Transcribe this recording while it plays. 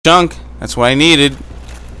Chunk. That's what I needed.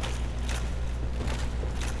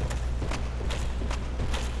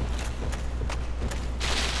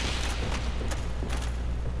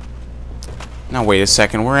 Now wait a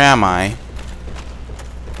second, where am I?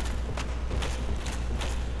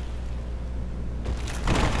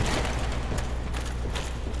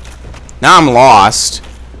 Now I'm lost.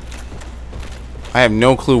 I have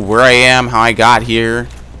no clue where I am, how I got here.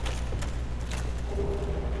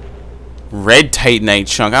 Red Titanite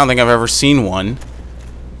chunk. I don't think I've ever seen one.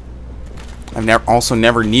 I've also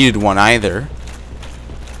never needed one either.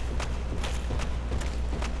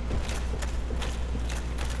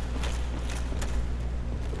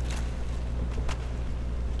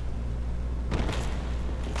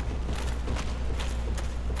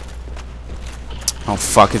 Oh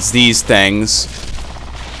fuck, it's these things.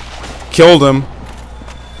 Killed him.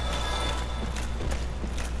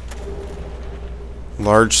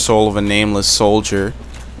 Large soul of a nameless soldier.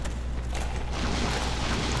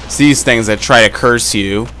 It's these things that try to curse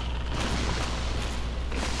you.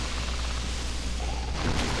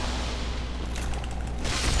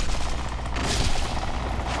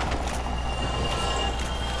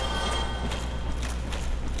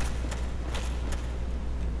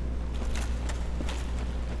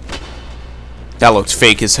 That looks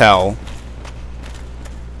fake as hell.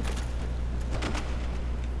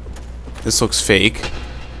 This looks fake.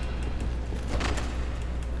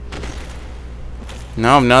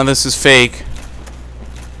 No, none of this is fake.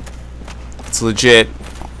 It's legit.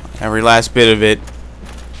 Every last bit of it.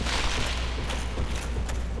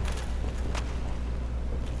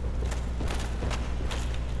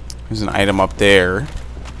 There's an item up there.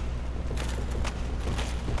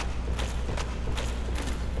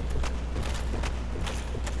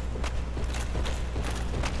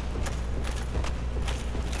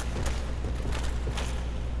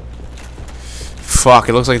 Fuck,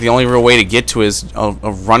 it looks like the only real way to get to it is a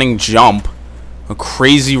running jump. A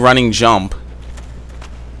crazy running jump.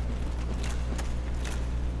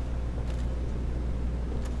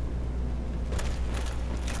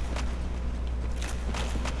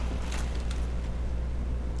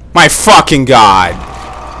 My fucking god.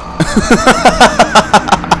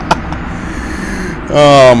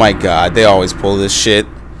 Oh my god, they always pull this shit.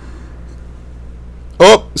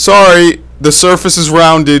 Oh, sorry. The surface is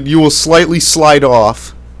rounded. You will slightly slide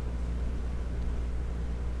off.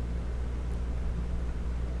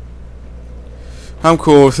 I'm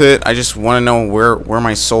cool with it. I just want to know where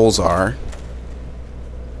my souls are.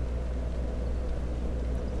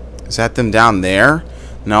 Is that them down there?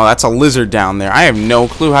 No, that's a lizard down there. I have no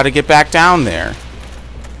clue how to get back down there.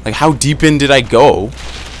 Like, how deep in did I go?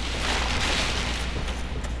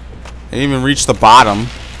 I didn't even reach the bottom.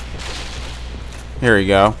 Here we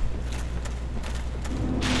go.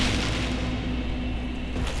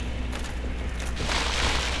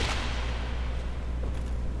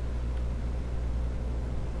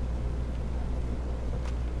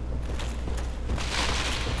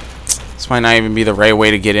 This might not even be the right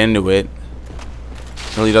way to get into it.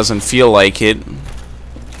 Really doesn't feel like it.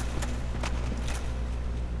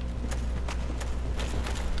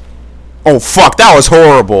 Oh fuck, that was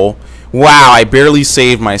horrible. Wow, I barely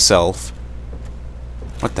saved myself.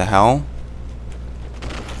 What the hell?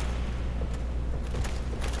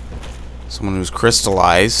 Someone who's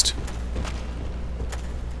crystallized.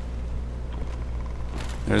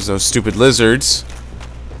 There's those stupid lizards.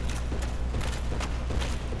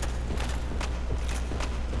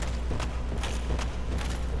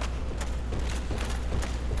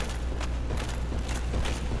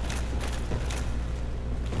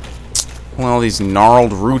 Well, these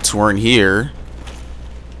gnarled roots weren't here.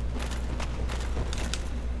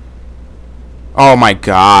 Oh my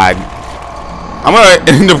god. I'm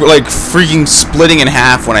gonna end up like freaking splitting in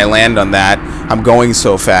half when I land on that. I'm going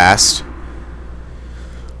so fast.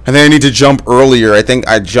 I think I need to jump earlier. I think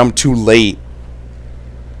I jumped too late.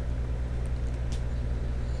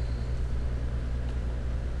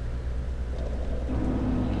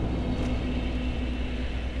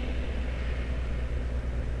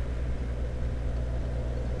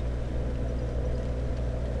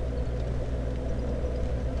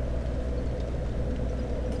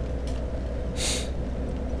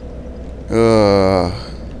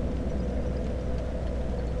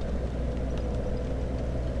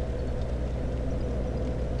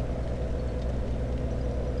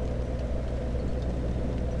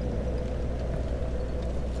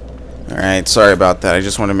 Alright, sorry about that. I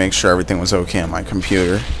just want to make sure everything was okay on my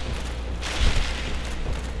computer.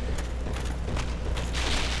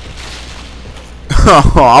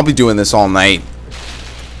 I'll be doing this all night,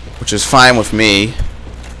 which is fine with me,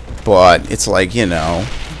 but it's like, you know,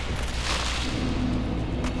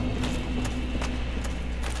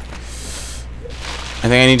 I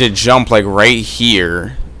think I need to jump, like, right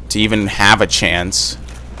here to even have a chance.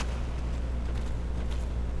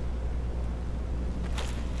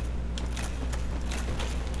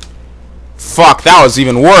 Fuck, that was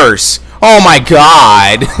even worse. Oh my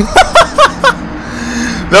god.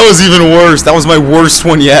 That was even worse. That was my worst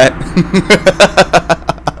one yet.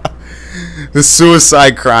 The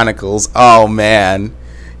Suicide Chronicles. Oh man.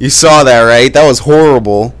 You saw that, right? That was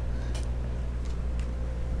horrible.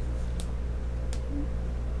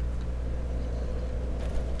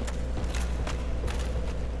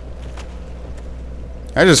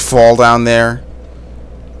 I just fall down there.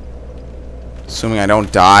 Assuming I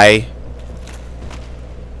don't die.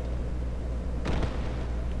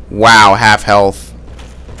 Wow, half health.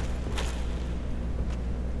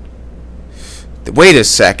 Wait a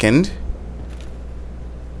second.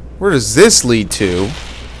 Where does this lead to?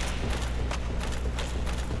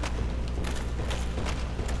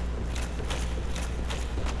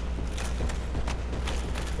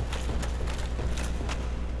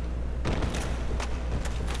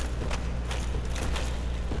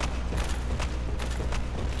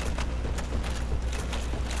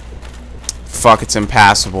 Fuck, it's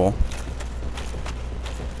impassable.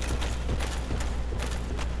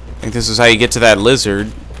 I think this is how you get to that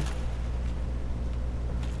lizard.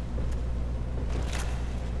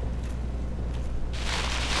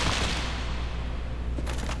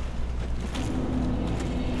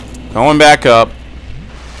 Going back up.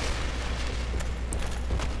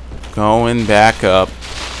 Going back up.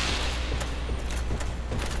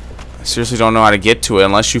 I seriously don't know how to get to it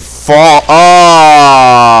unless you fall.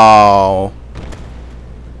 Oh!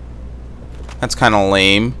 That's kind of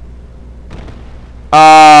lame.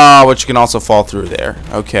 But you can also fall through there.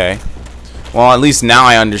 Okay. Well, at least now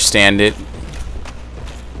I understand it.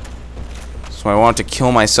 So I want to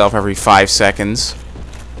kill myself every 5 seconds.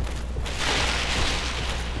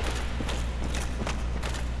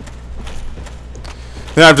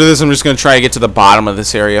 Then after this, I'm just going to try to get to the bottom of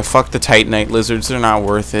this area. Fuck the Titanite lizards. They're not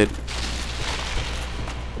worth it.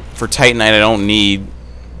 For Titanite, I don't need.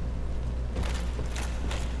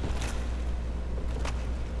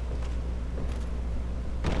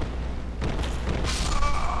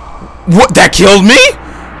 What? That killed me?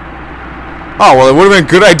 Oh, well, it would have been a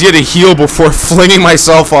good idea to heal before flinging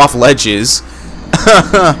myself off ledges.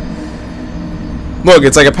 Look,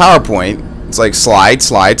 it's like a PowerPoint. It's like slide,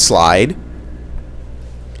 slide, slide.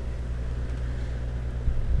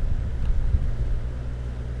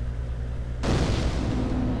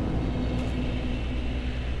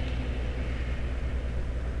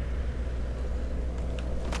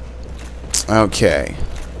 Okay.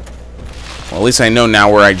 Well, at least I know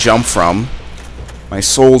now where I jump from. My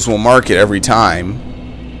souls will mark it every time.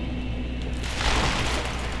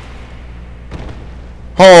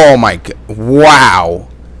 Oh my god. Wow.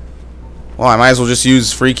 Well, I might as well just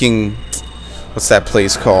use freaking... What's that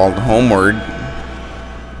place called? Homeward.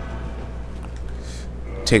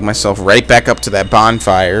 Take myself right back up to that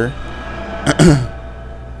bonfire.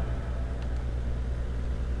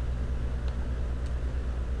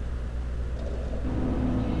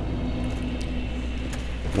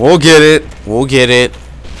 We'll get it. We'll get it.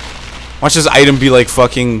 Watch this item be like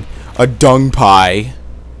fucking a dung pie.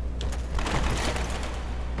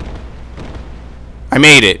 I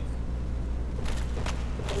made it.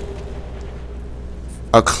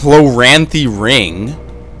 A Chloranthy ring.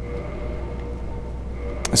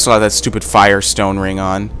 I still have that stupid Firestone ring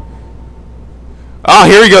on. Oh,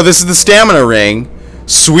 here we go. This is the stamina ring.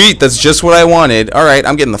 Sweet. That's just what I wanted. Alright,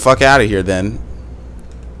 I'm getting the fuck out of here then.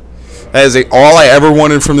 That is all I ever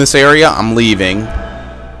wanted from this area. I'm leaving.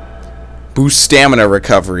 Boost stamina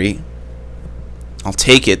recovery. I'll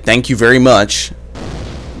take it. Thank you very much.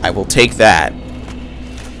 I will take that.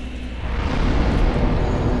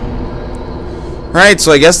 Alright,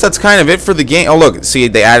 so I guess that's kind of it for the game. Oh, look. See,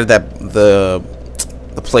 they added the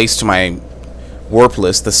place to my warp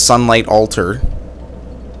list. The Sunlight Altar.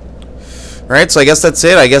 Alright, so I guess that's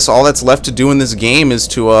it. I guess all that's left to do in this game is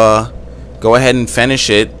to go ahead and finish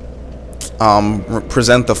it.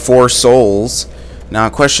 Present the 4 souls. Now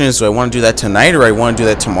the question is, do I want to do that tonight or I want to do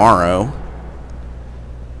that tomorrow?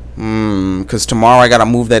 Because tomorrow I gotta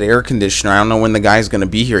move that air conditioner. I don't know when the guy's gonna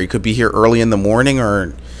be here. He could be here early in the morning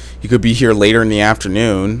or he could be here later in the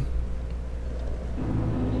afternoon.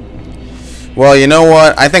 Well, you know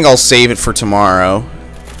what? I think I'll save it for tomorrow.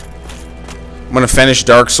 I'm gonna finish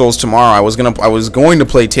Dark Souls tomorrow. I was going to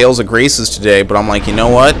play Tales of Graces today, but I'm like, you know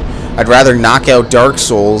what? I'd rather knock out Dark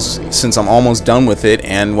Souls since I'm almost done with it.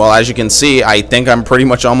 And, well, as you can see, I think I'm pretty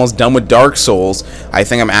much almost done with Dark Souls. I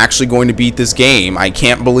think I'm actually going to beat this game. I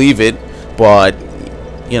can't believe it, but,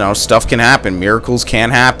 you know, stuff can happen. Miracles can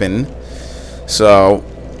happen. So,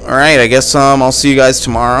 alright, I guess I'll see you guys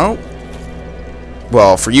tomorrow.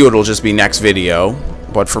 Well, for you it'll just be next video,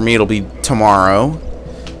 but for me it'll be tomorrow.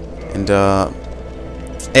 And,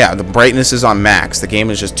 yeah, the brightness is on max. The game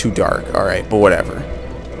is just too dark. Alright, but whatever.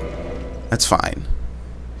 That's fine.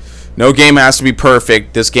 No game has to be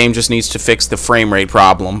perfect. This game just needs to fix the frame rate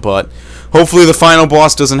problem, but hopefully the final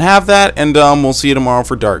boss doesn't have that, and we'll see you tomorrow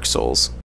for Dark Souls.